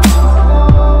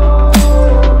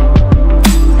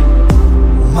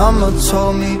 Mama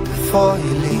told me before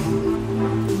you leave,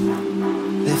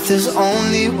 if there's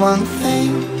only one thing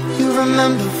you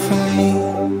remember from me,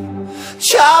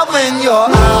 child, when you're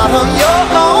out on your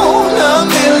own, a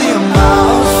million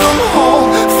miles from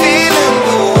home, feeling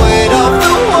the weight of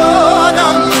the world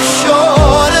on your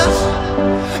shoulders.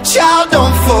 Child,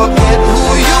 don't forget who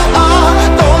you are,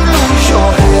 don't lose your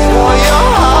head or your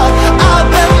heart. I'll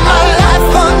bet my life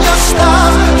on your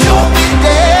stars, you'll be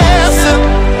dancing,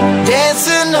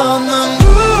 dancing on the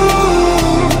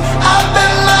moon. I'll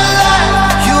bet my life,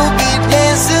 you'll be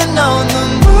dancing on the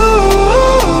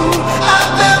moon. I'll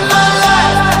bet my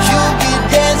life, you'll be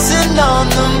dancing on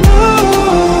the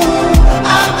moon.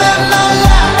 I'll bet my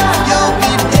life, you'll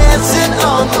be dancing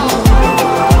on the moon.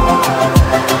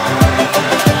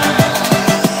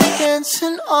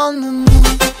 Dancing on the moon.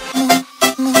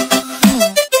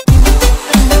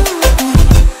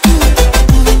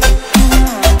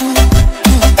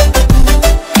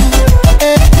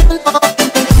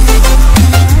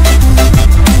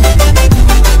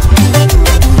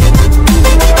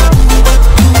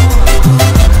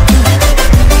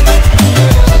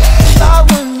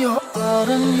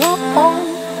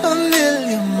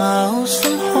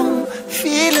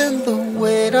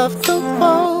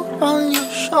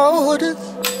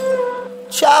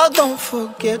 Child, don't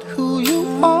forget who you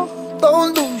are,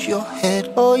 don't lose your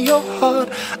head or your heart.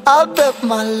 I'll bet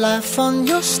my life on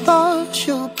your stars,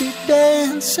 you'll be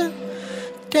dancing,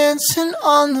 dancing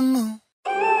on the moon.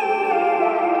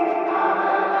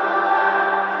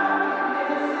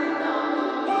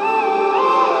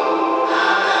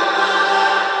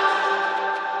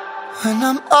 When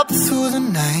I'm up through the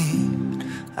night,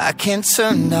 I can't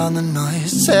turn down the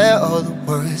noise, tear all the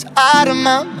words out of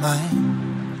my mind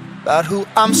about who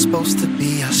I'm supposed to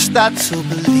be. I start to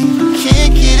believe I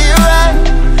can't get it right.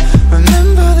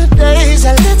 Remember the days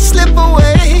I let slip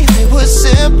away, they were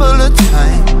simpler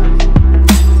times.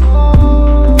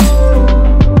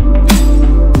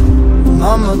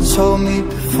 Mama told me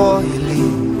before you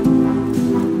leave,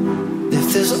 if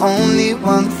there's only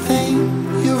one thing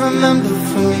you remember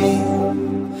from me,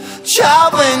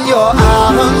 child, when you're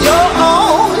out on your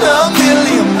own, a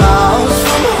million miles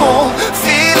from home,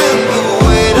 feeling the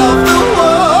weight of the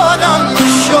world on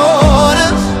your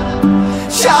shoulders.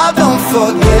 Child, don't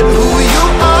forget who you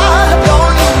are,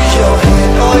 don't lose your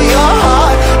head or your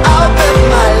heart. I'll bet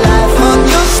my life on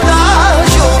your stars,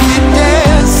 you'll be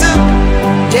dancing,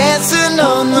 dancing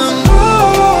on the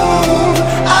moon.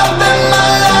 I'll bet my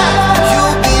life,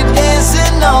 you'll be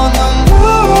dancing on the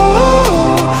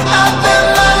moon. I'll bet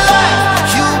my life,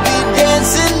 you'll be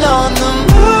dancing on the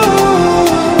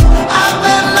moon. I'll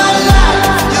bet my life,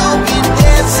 you'll be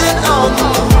dancing on the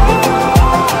moon.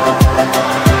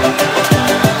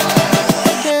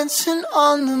 Dancing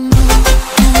on the moon.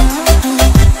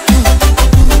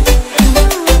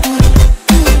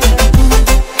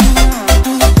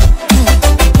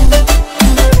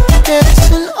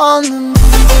 Dancing on the moon.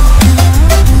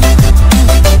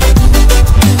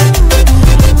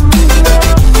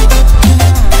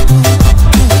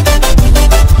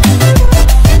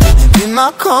 Maybe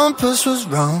my compass was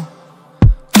wrong,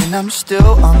 and I'm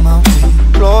still on my way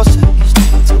closer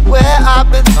to where I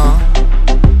belong.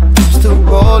 I'm still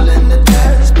rolling the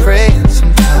dice, praying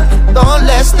sometimes it don't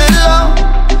last that long.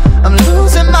 I'm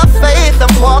losing my faith,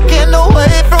 I'm walking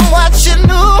away from what you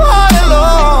knew all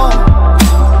along.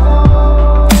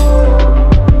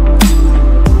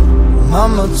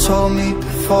 Mama told me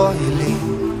before you leave,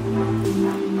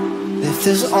 if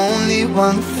there's only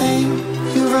one thing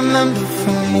you remember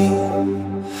from me,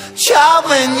 child,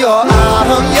 when you're out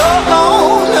on your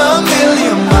own, a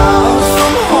million miles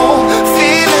from home,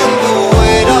 feeling the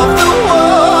weight of the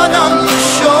world on your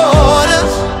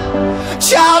shoulders.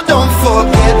 Child, don't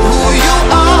forget who you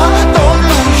are, don't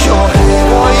lose your head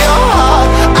or your heart.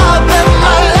 I'll bet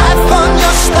my life on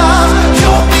your stars,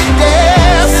 you'll be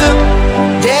dancing,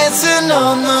 dancing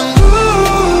on the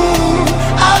moon.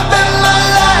 I'll bet my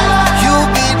life, you'll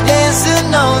be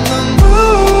dancing on the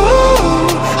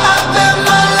moon. I'll bet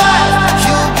my life,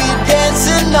 you'll be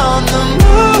dancing on the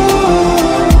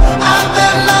moon. I'll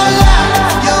bet my life,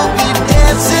 you'll be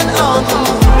dancing on the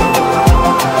moon.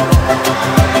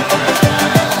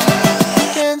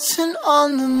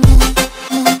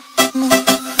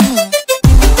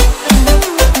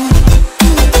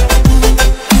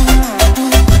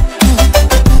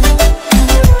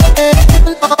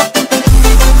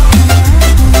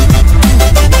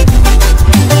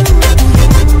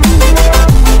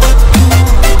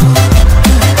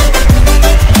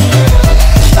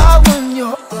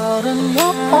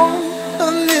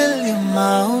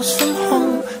 miles from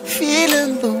home,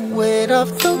 feeling the weight of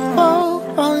the world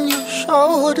on your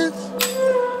shoulders.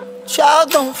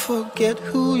 Child, don't forget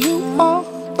who you are.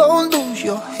 Don't lose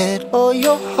your head or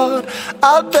your heart.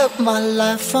 I'll bet my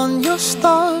life on your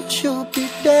stars. You'll be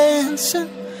dancing,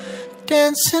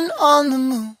 dancing on the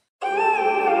moon.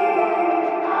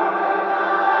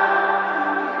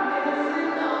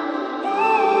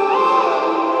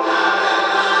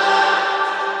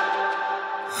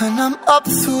 When I'm up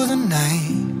through the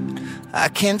night, I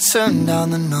can't turn down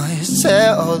the noise.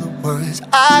 Tear all the words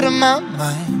out of my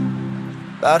mind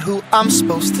about who I'm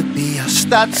supposed to be. I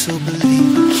start to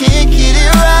believe I can't get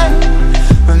it right.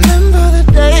 Remember the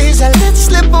days I let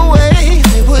slip away.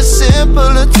 They were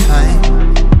simpler times.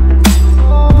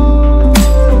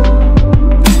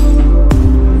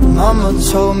 Mama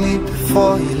told me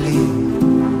before you leave,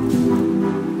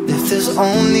 if there's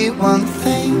only one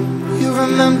thing you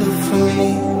remember from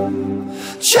me,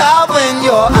 child, when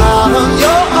you're out on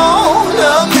your own,